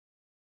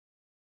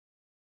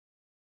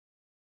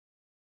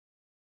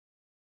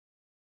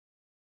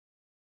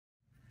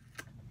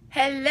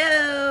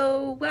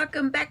Hello,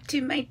 welcome back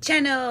to my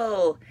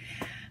channel.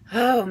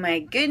 Oh my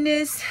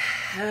goodness,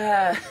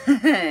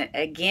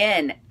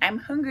 again, I'm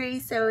hungry,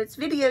 so it's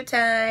video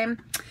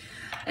time.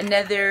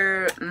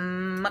 Another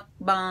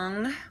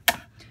mukbang,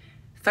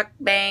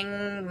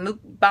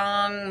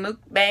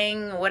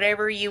 mukbang,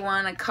 whatever you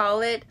want to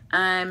call it.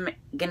 I'm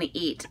gonna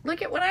eat.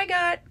 Look at what I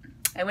got.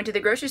 I went to the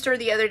grocery store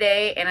the other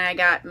day and I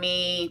got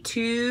me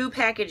 2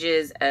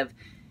 packages of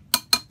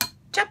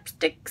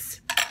chopsticks.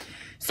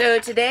 So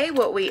today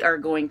what we are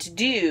going to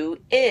do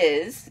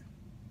is,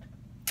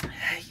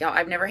 y'all,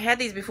 I've never had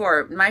these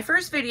before. My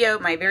first video,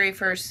 my very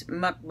first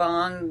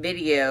mukbang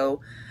video,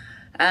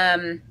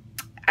 I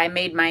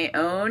made my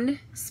own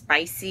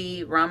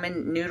spicy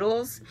ramen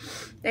noodles.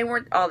 They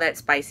weren't all that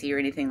spicy or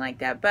anything like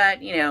that,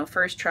 but you know,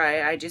 first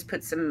try, I just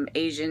put some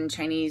Asian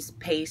Chinese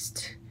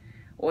paste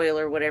oil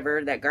or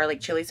whatever, that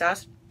garlic chili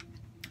sauce.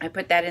 I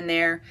put that in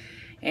there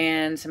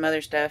and some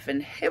other stuff,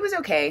 and it was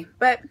okay,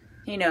 but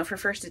you know, for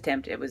first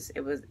attempt, it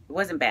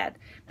wasn't bad.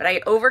 But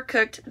I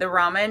overcooked the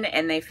ramen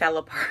and they fell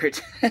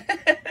apart.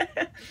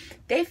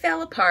 They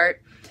fell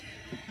apart.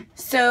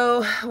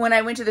 So when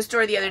I went to the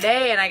store the other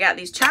day and I got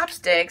these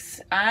chopsticks,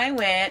 I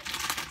went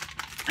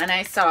and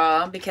I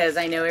saw, because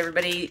I know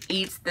everybody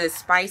eats the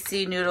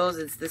spicy noodles,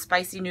 it's the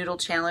spicy noodle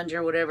challenge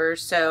or whatever.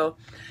 So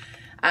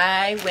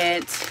I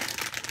went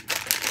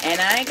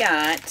and I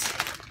got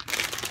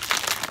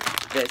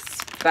the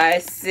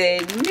spicy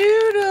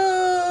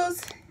noodles.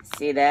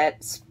 See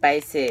that?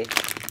 Spicy.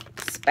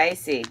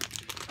 Spicy.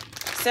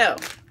 So,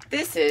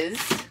 this is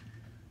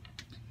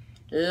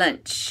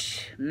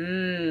lunch.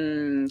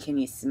 Can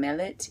you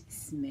smell it? It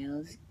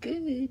smells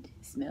good. It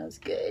smells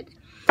good.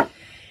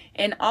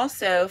 And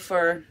also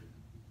for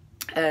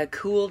a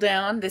cool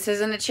down, this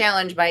isn't a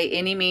challenge by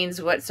any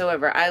means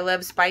whatsoever. I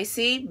love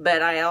spicy,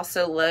 but I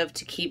also love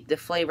to keep the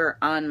flavor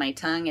on my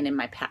tongue and in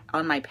my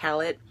on my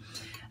palate,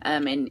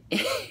 and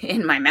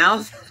in my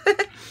mouth.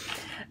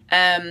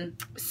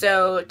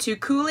 So to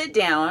cool it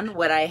down,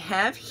 what I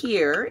have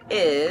here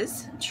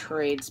is,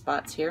 trade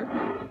spots here,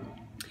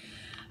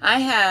 I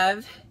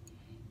have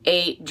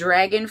a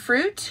dragon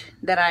fruit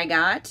that I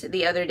got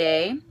the other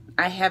day.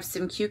 I have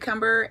some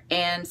cucumber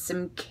and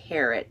some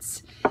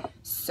carrots.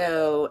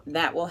 So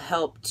that will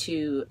help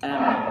to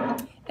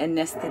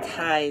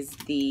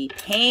anesthetize the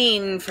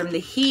pain from the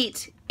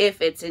heat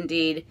if it's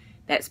indeed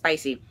that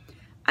spicy.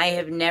 I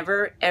have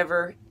never,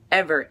 ever,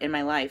 ever in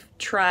my life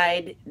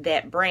tried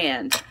that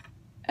brand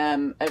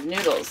of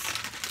noodles.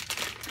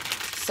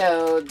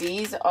 So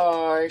these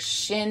are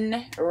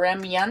Shin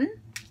Ramyun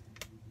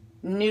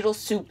noodle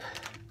soup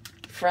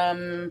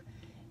from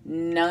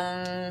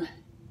Nongshim.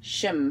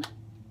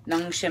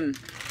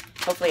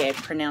 Hopefully I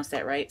pronounced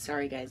that right.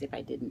 Sorry guys if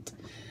I didn't.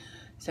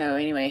 So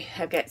anyway,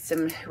 I've got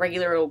some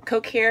regular old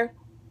Coke here.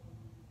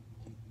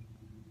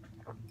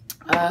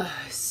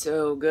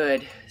 So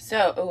good.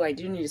 So, oh, I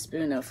do need a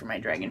spoon though for my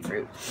dragon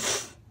fruit.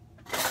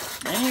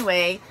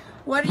 Anyway,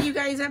 what are you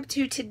guys up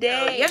to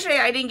today? Yesterday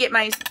I didn't get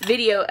my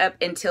video up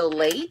until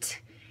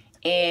late,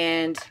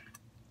 and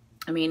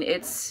I mean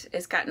it's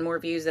gotten more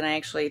views than I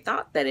actually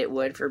thought that it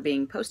would for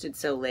being posted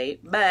so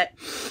late, but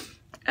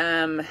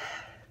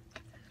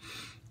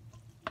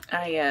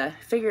I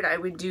figured I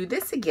would do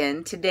this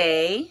again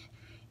today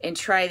and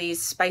try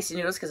these spicy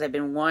noodles because I've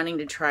been wanting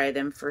to try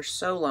them for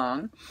so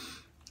long,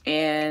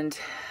 and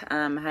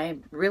I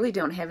really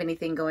don't have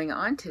anything going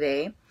on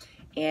today,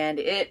 and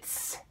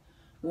it's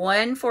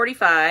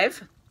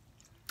 1:45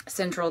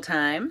 Central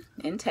Time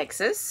in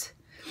Texas.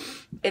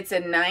 It's a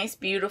nice,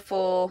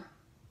 beautiful,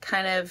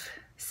 kind of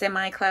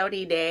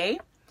semi-cloudy day.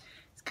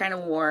 It's kind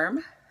of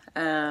warm,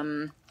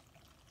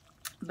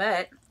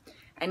 but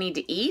I need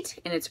to eat,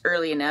 and it's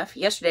early enough.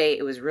 Yesterday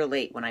it was real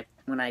late when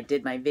I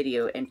did my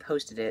video and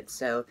posted it.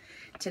 So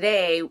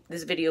today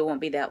this video won't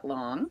be that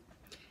long,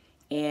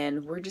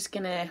 and we're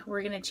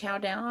gonna chow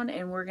down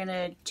and we're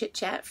gonna chit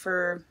chat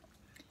for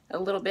a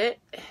little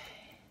bit.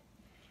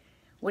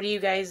 What are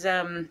you guys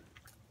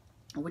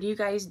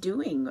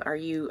doing? Are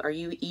you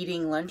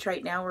eating lunch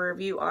right now wherever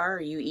you are? Are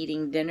you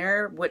eating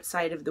dinner? What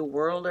side of the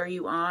world are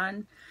you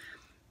on?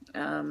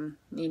 You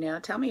know,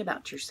 tell me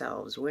about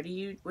yourselves. What are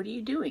you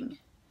doing?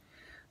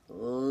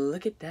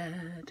 Look at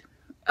that.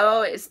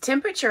 Oh, it's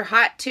temperature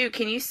hot too.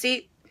 Can you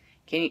see?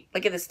 Can you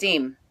look at the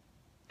steam?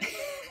 I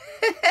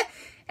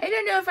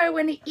don't know if I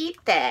want to eat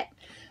that.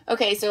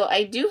 Okay, so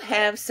I do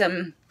have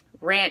some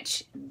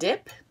ranch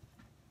dip.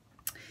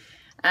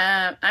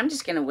 I'm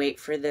just gonna wait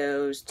for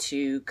those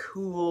to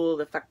cool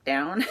the fuck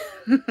down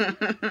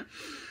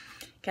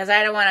because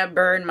I don't want to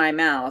burn my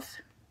mouth.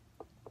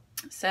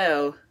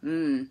 So,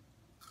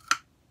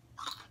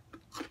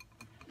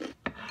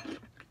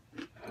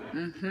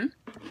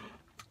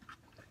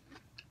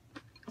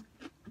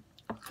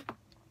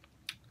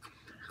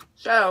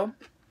 So,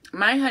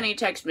 my honey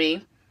texted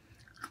me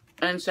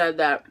and said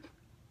that,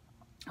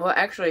 well,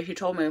 actually, he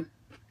told me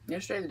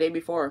yesterday, the day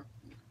before,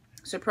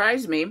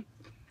 surprised me.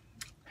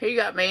 He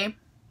got me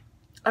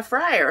a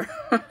fryer.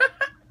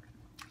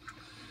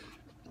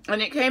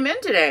 And it came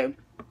in today.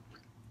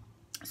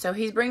 So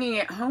he's bringing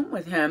it home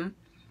with him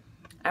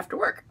after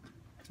work,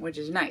 which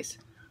is nice.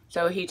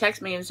 So he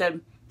texted me and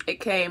said it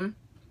came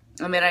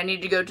and that I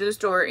need to go to the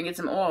store and get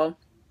some oil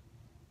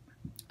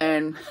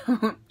and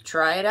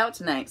try it out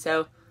tonight.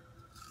 So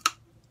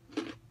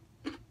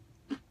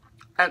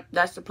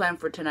that's the plan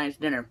for tonight's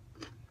dinner.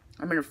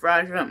 I'm gonna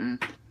fry something.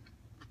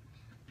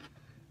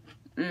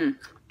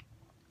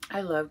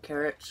 I love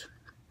carrots.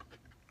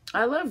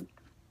 I love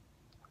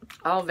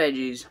all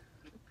veggies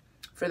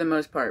for the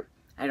most part.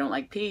 I don't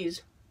like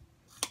peas.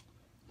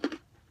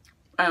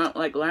 I don't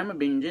like lima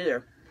beans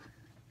either.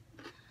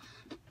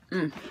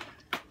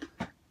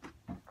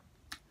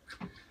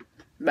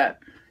 But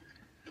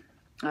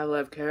I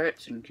love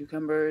carrots and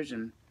cucumbers,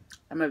 and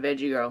I'm a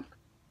veggie girl.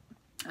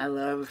 I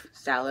love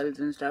salads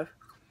and stuff.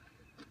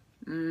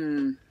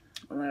 Want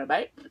a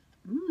bite?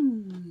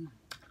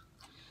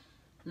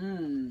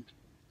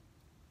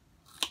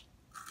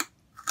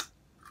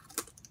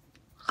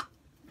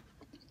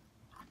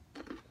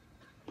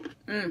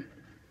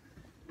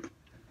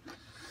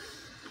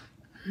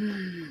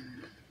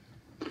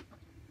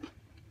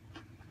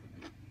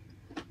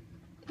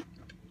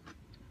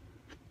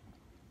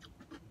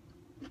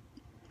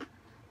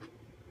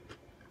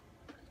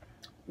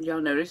 Y'all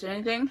notice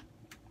anything?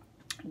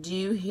 Do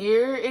you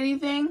hear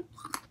anything?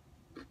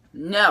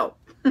 No.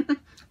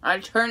 I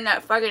turned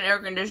that fucking air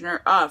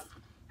conditioner off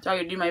so I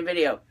could do my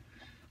video.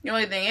 The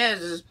only thing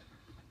is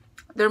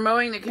they're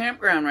mowing the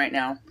campground right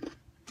now.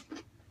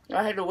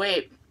 I had to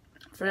wait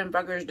for them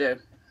fuckers to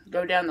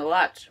go down the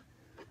lots.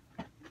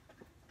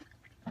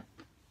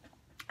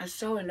 It's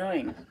so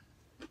annoying.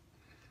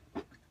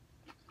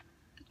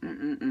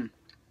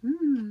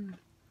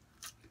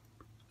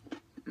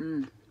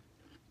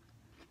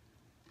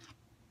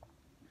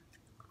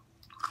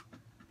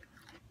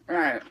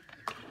 Alright.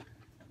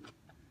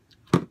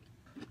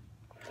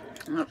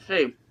 Let's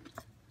see.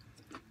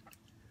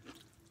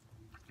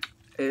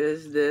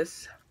 Is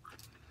this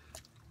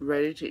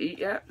ready to eat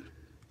yet?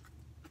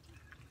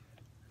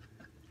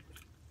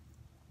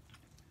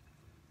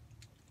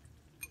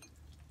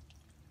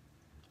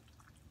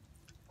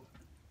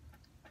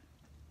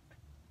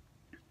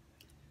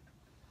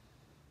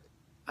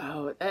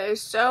 Oh, that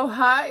is so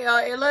hot,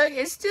 y'all. Look,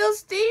 it's still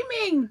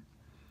steaming.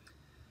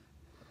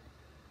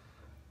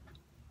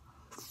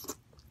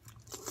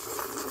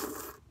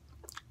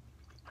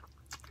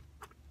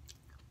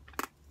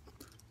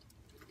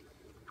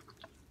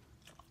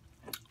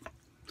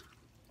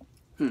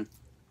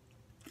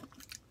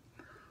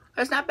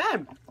 That's not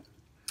bad.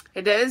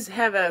 It does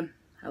have a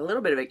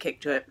little bit of a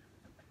kick to it,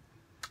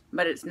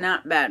 but it's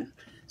not bad.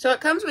 So it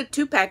comes with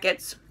 2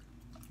 packets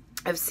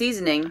of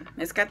seasoning.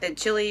 It's got the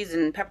chilies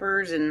and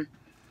peppers and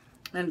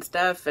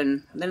stuff,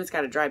 and then it's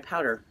got a dry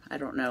powder. I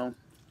don't know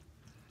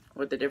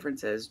what the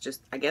difference is.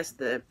 Just, I guess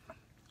the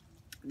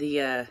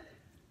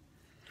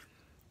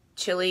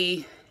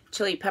chili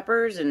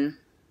peppers and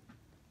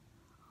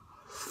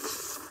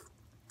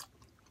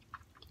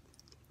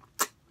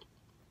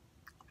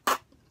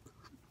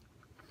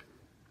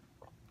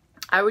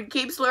I would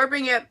keep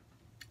slurping it,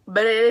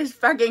 but it is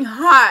fucking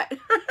hot.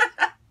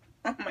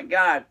 Oh my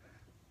god.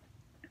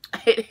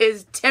 It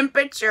is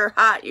temperature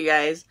hot, you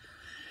guys.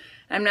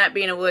 I'm not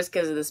being a wuss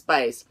because of the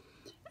spice.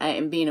 I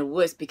am being a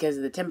wuss because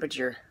of the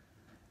temperature.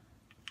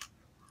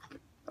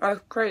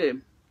 That's crazy.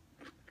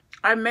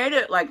 I made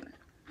it like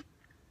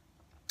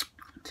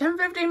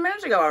 10-15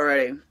 minutes ago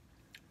already.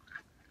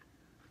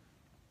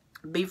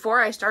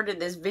 Before I started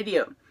this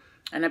video.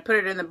 And I put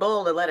it in the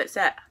bowl to let it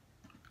set.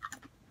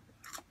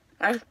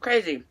 That's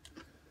crazy.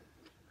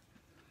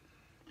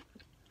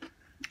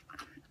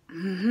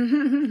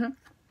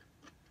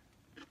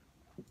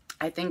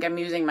 I think I'm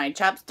using my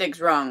chopsticks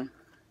wrong.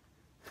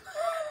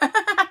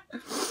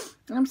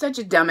 I'm such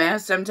a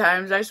dumbass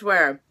sometimes, I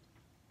swear.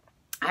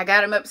 I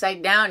got them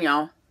upside down,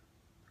 y'all.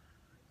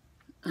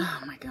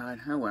 Oh my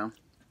god, oh well.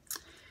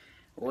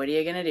 What are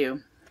you gonna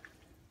do?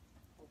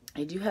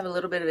 I do have a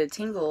little bit of a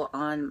tingle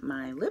on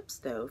my lips,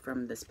 though,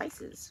 from the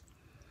spices.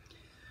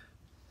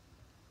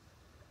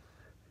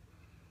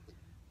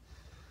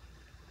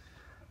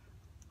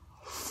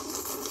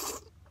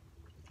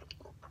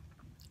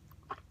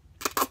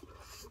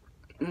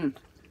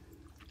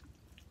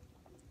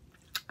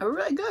 Are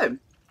really good.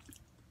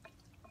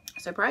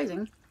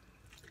 Surprising.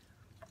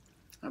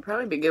 I'll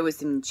probably be good with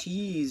some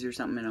cheese or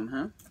something in them,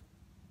 huh?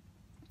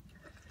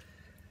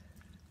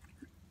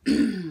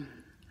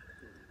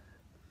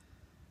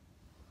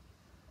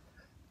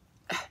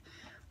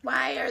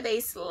 Why are they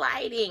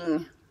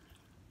sliding?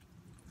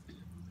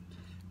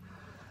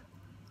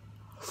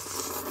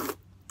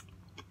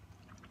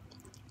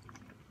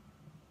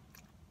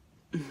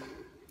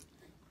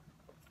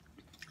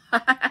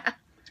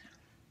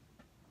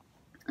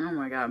 Oh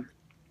my god.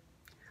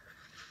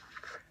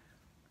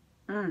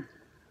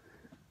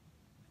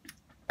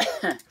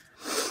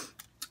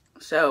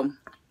 So,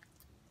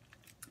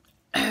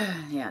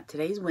 yeah,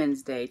 today's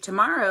Wednesday.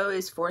 Tomorrow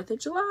is 4th of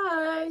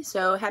July,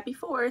 so happy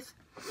 4th.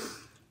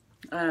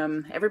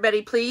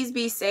 Everybody please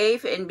be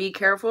safe and be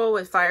careful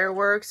with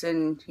fireworks,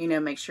 and, you know,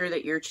 make sure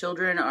that your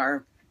children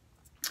are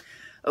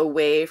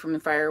away from the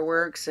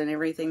fireworks and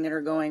everything that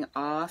are going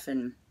off,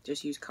 and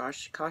just use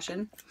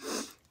caution.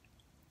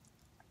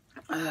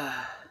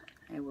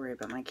 I worry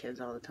about my kids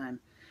all the time.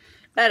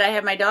 But I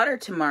have my daughter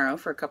tomorrow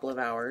for a couple of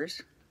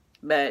hours,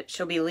 but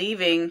she'll be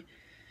leaving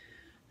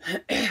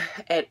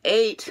at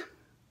 8,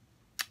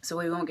 so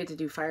we won't get to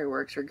do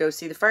fireworks or go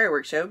see the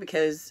fireworks show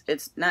because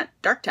it's not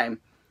dark time.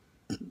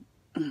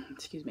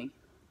 Excuse me.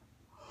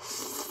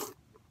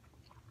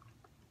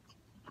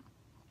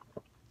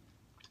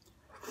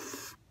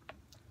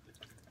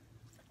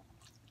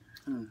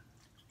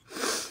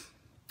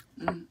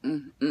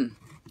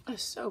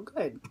 That's so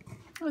good.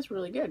 That's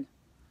really good.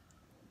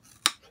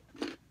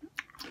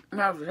 I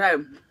have to say,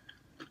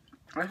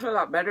 that's a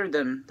lot better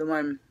than the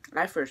one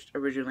I first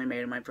originally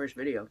made in my first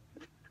video.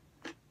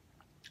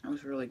 That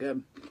was really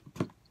good.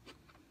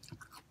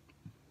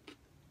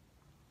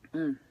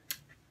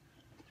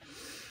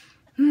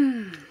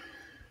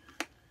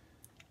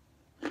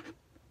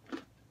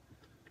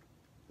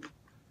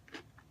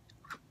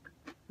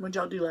 What'd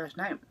y'all do last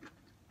night?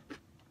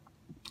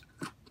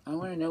 I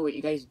want to know what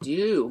you guys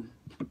do.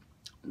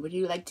 What do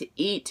you like to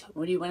eat?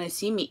 What do you want to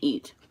see me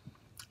eat?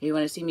 You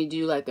want to see me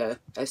do like a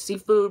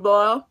seafood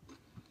boil?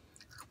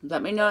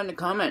 Let me know in the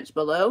comments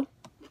below.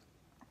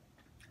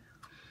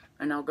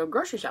 And I'll go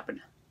grocery shopping.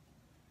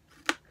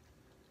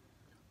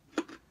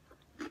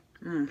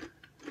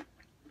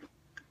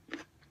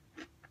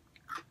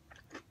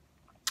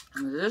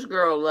 This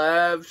girl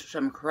loves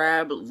some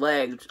crab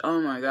legs.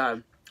 Oh my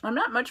god. I'm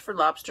not much for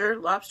lobster.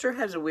 Lobster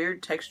has a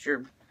weird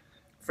texture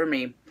for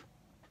me.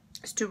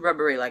 It's too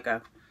rubbery, like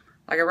a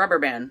rubber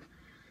band.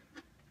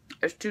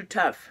 It's too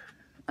tough.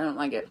 I don't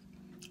like it.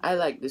 I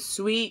like the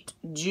sweet,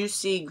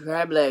 juicy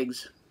crab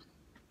legs.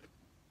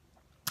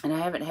 And I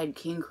haven't had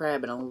king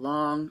crab in a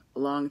long,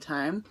 long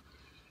time.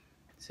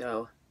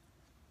 So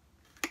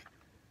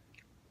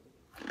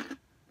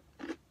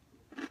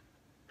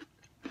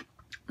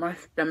my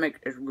stomach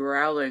is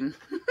growling.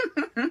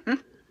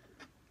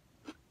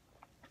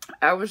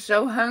 I was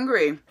so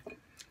hungry.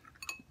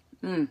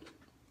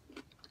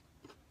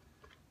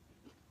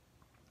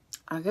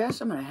 I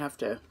guess I'm gonna have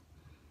to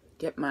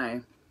get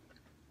my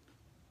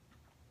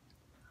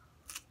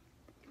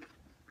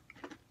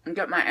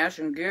ass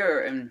in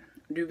gear and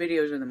do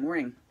videos in the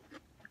morning.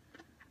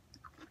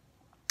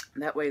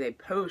 That way they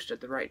post at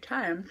the right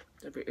time.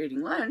 So if you're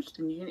eating lunch,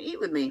 then you can eat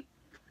with me.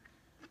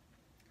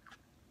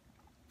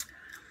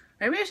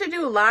 Maybe I should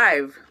do a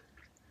live.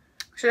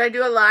 Should I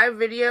do a live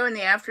video in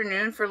the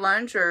afternoon for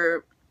lunch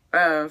or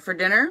for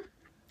dinner?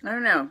 I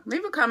don't know.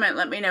 Leave a comment.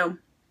 Let me know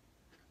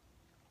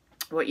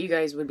what you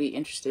guys would be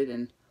interested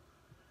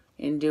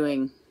in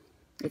doing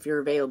if you're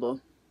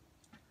available.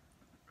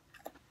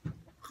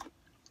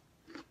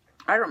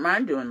 I don't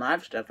mind doing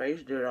live stuff. I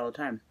used to do it all the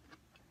time.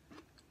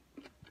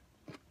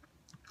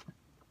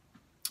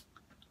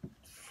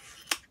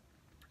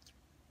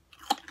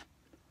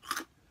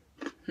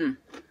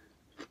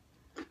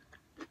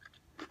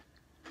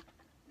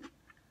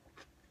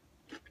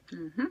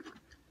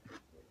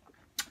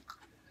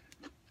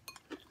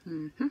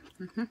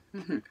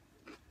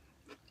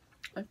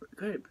 That's pretty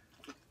good.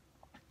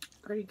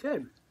 Pretty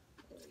good.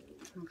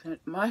 Okay.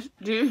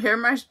 Do you hear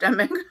my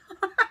stomach?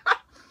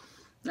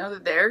 Now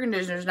that the air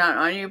conditioner's not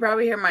on, you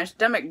probably hear my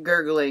stomach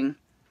gurgling.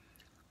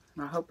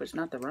 I hope it's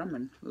not the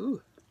ramen.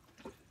 Ooh.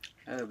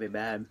 That would be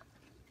bad.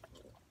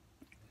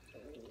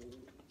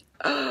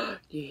 Do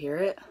you hear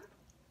it?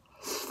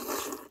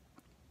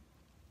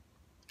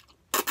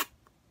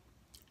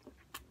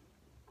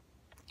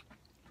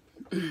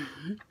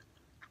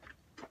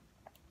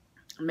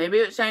 Maybe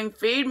it's saying,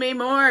 feed me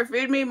more,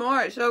 feed me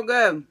more. It's so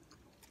good.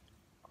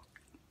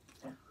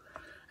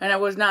 And I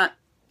was not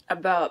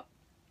about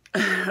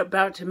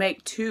to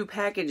make 2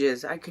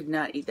 packages. I could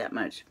not eat that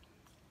much.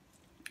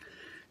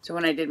 So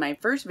when I did my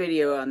first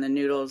video on the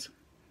noodles,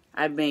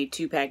 I made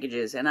 2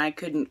 packages and I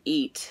couldn't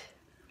eat.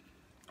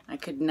 I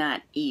could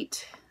not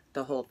eat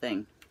the whole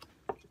thing.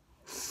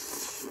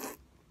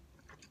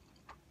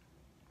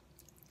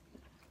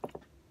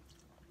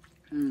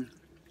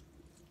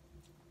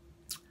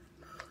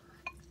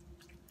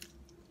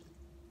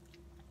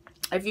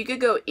 If you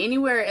could go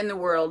anywhere in the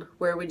world,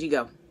 where would you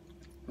go?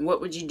 And what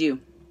would you do?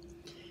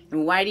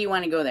 And why do you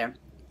want to go there?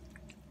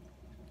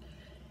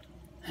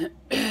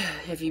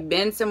 If you've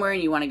been somewhere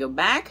and you want to go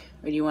back,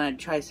 or do you want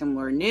to try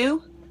somewhere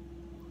new?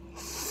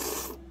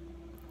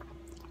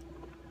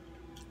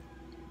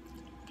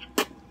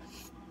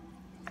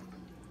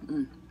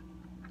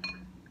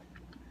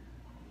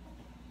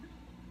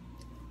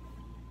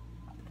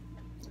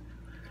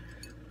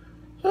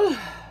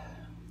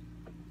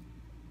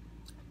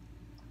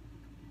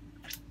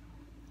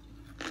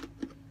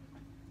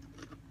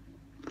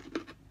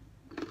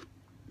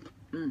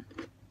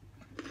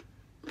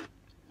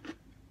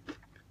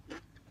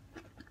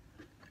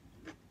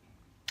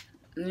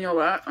 You know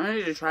what? I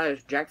need to try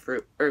this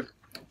jackfruit.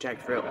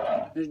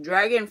 This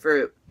dragon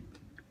fruit.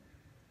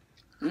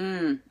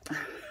 Oh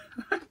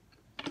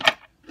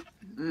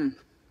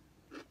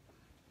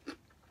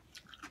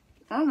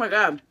my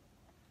god.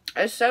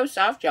 It's so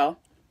soft, y'all.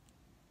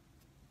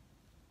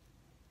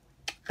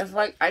 It's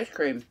like ice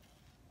cream.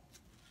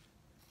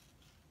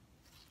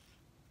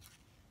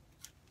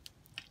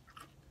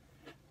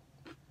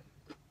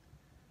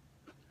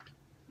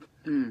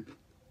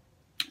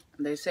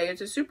 They say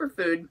it's a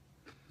superfood.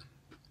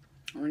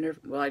 I wonder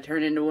if, will I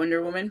turn into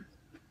Wonder Woman?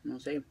 We'll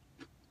see.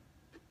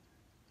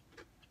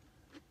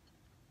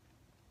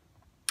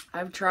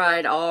 I've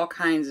tried all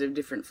kinds of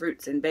different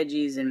fruits and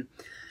veggies and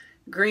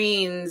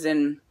greens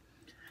and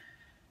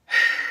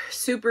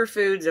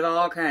superfoods of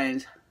all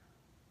kinds.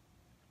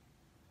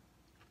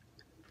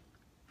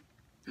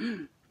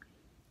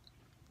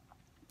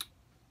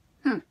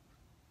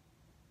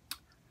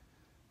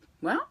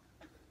 Well,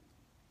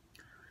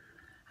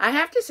 I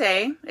have to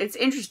say, it's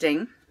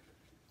interesting.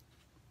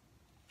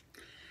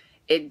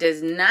 It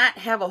does not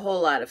have a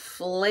whole lot of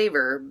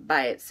flavor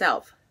by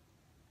itself.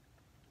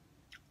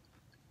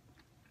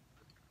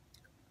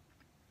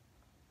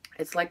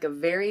 It's like a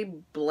very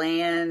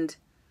bland,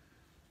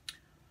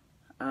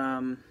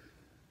 very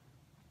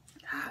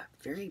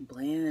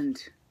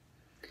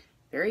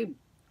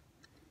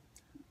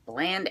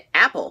bland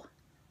apple.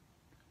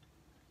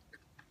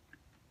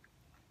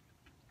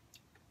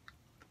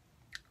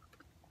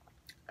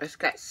 It's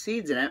got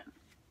seeds in it,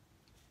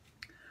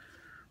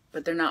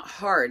 but they're not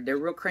hard. They're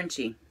real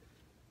crunchy.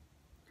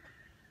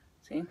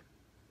 See?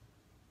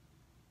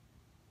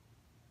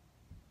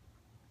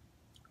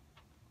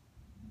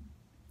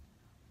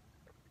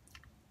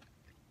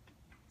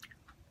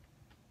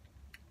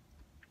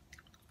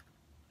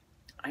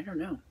 I don't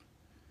know.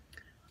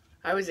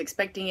 I was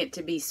expecting it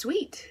to be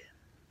sweet,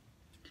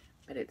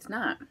 but it's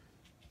not.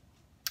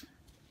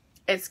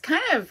 It's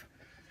kind of,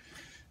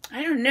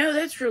 I don't know,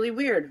 that's really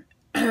weird.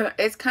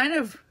 It's kind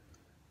of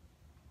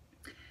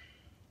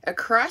a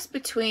cross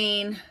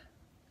between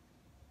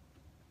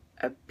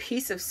a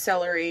piece of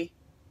celery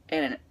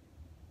and an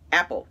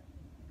apple,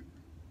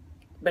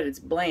 but it's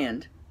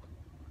bland.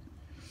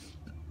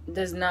 It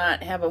does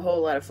not have a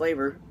whole lot of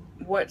flavor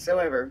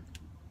whatsoever.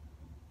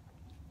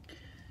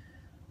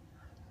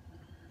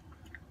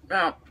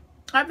 Now,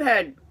 I've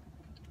had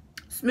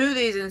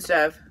smoothies and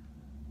stuff,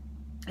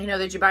 you know,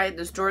 that you buy at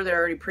the store that are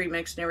already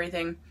pre-mixed and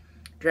everything.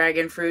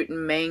 Dragon fruit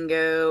and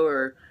mango,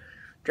 or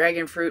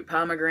dragon fruit,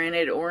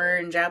 pomegranate,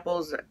 orange,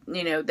 apples,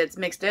 you know, that's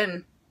mixed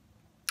in.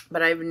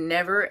 But I've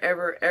never,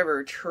 ever,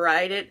 ever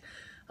tried it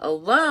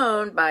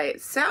alone by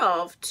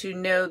itself to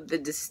know the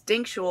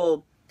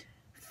distinctual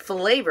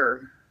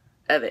flavor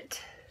of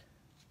it.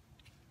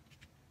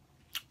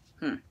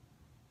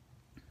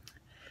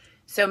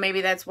 So maybe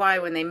that's why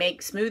when they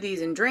make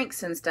smoothies and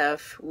drinks and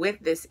stuff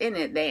with this in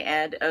it, they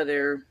add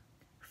other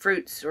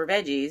fruits or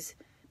veggies,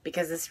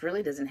 because this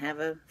really doesn't have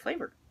a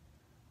flavor.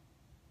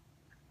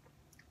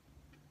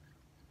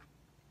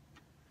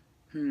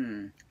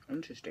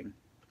 Interesting.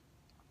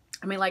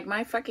 I mean, like,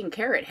 my fucking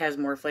carrot has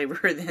more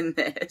flavor than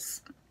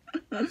this.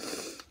 I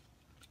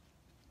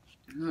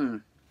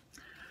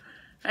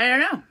don't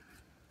know.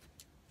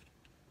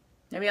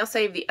 Maybe I'll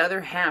save the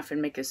other half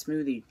and make a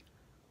smoothie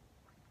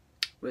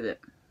with it.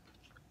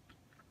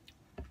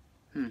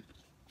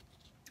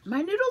 My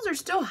noodles are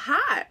still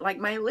hot. Like,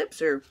 my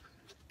lips are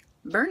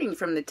burning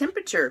from the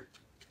temperature.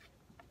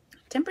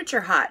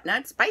 Temperature hot,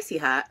 not spicy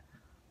hot.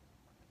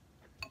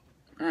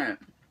 Alright,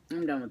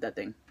 I'm done with that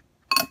thing.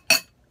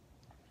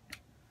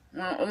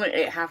 Well, only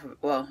ate half of it.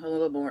 Well, a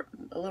little more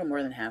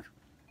than half.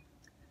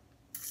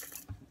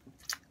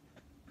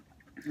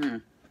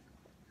 That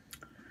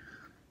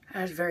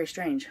was very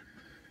strange.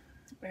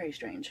 Very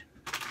strange.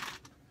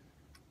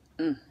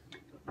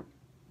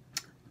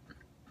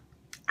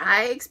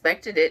 I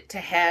expected it to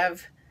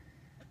have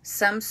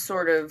some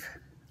sort of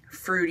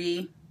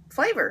fruity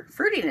flavor,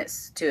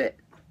 fruitiness to it.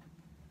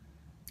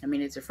 I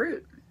mean, it's a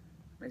fruit.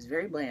 It's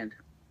very bland.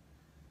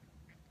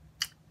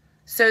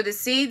 So the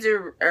seeds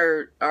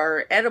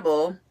are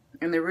edible,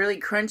 and they're really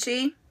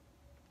crunchy,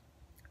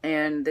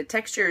 and the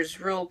texture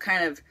is real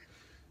kind of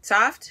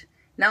soft.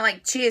 Not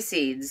like chia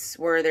seeds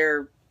where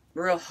they're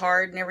real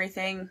hard and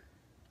everything.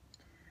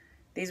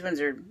 These ones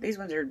are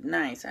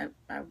nice. I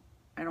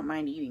don't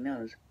mind eating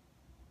those.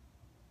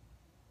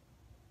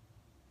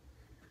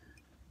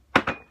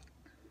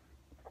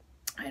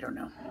 I don't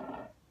know.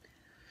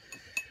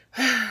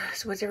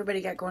 So what's everybody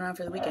got going on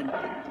for the weekend?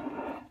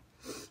 I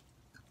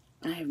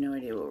have no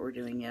idea what we're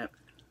doing yet.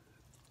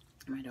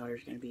 My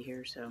daughter's going to be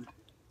here, so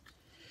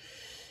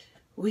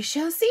we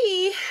shall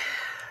see.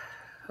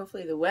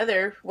 Hopefully the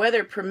weather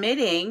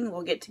permitting,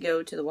 we'll get to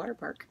go to the water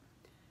park.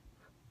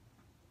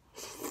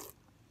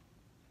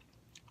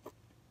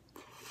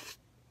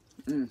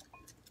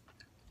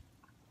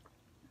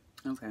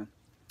 Okay.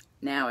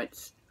 Now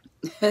it's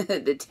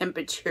the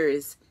temperature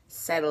is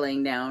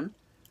settling down.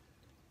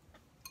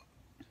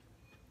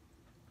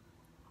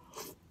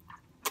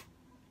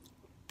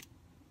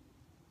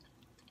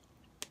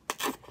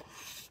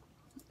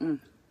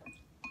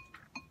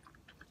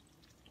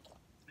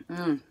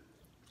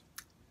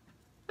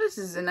 This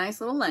is a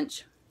nice little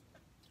lunch.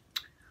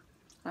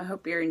 I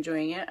hope you're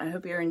enjoying it. I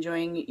hope you're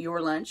enjoying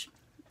your lunch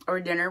or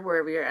dinner,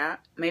 wherever you're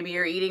at. Maybe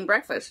you're eating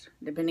breakfast,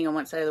 depending on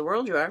what side of the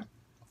world you are.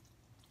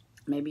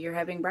 Maybe you're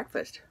having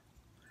breakfast.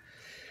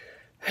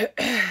 I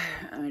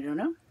don't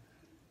know.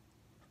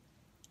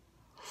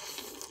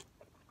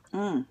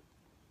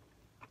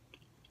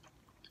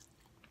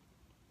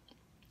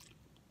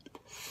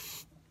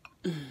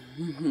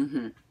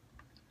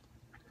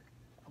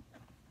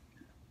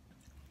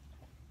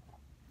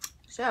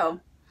 So,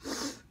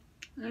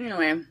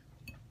 anyway,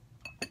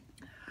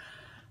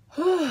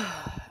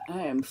 I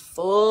am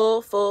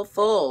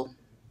full.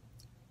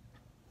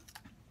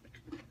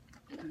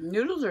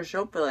 Noodles are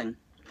so filling.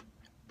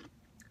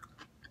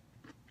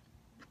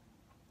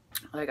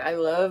 Like, I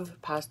love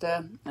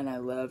pasta and I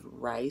love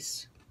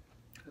rice.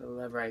 I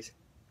love rice.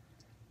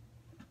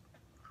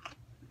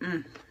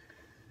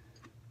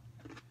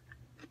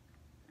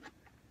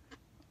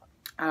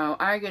 Oh,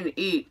 I can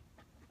eat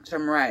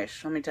some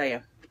rice, let me tell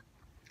you.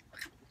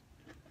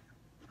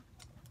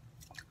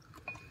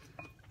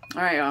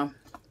 Alright, y'all.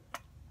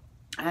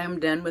 I am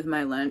done with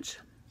my lunch.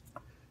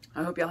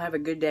 I hope y'all have a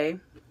good day.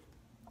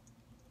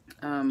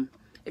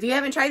 If you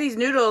haven't tried these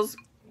noodles,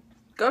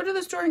 go to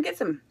the store and get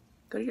some.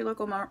 Go to your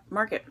local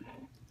market.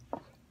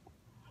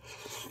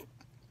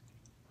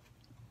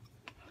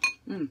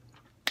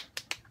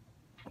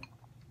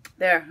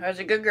 There, I was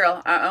a good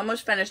girl. I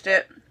almost finished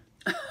it.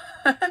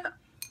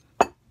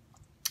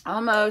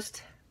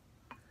 Almost.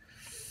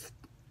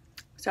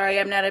 Sorry,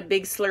 I'm not a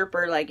big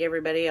slurper like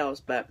everybody else,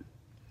 but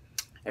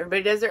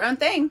everybody does their own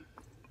thing.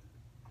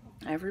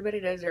 Everybody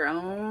does their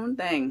own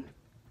thing.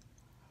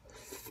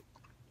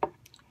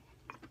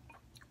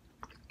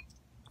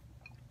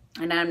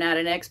 And I'm not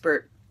an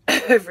expert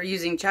for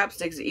using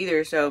chopsticks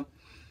either, so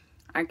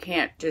I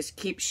can't just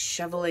keep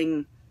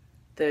shoveling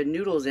the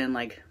noodles in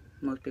like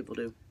most people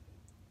do.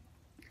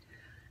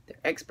 They're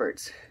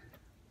experts.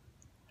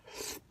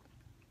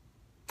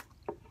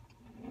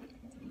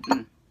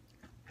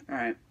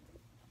 Alright.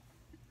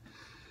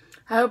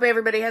 I hope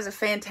everybody has a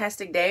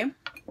fantastic day.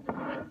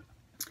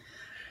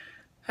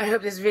 I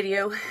hope this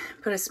video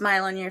put a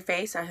smile on your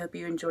face. I hope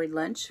you enjoyed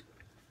lunch.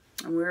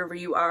 And wherever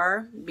you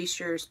are, be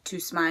sure to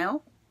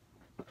smile.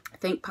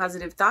 Think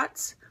positive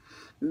thoughts.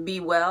 Be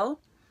well.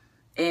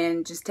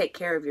 And just take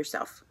care of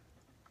yourself.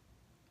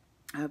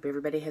 I hope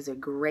everybody has a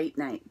great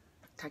night.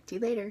 Talk to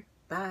you later.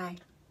 Bye.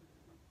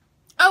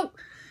 Oh!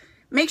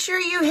 Make sure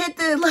you hit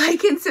the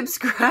like and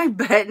subscribe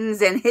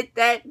buttons and hit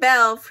that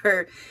bell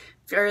for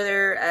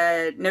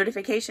further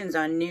notifications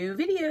on new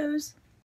videos.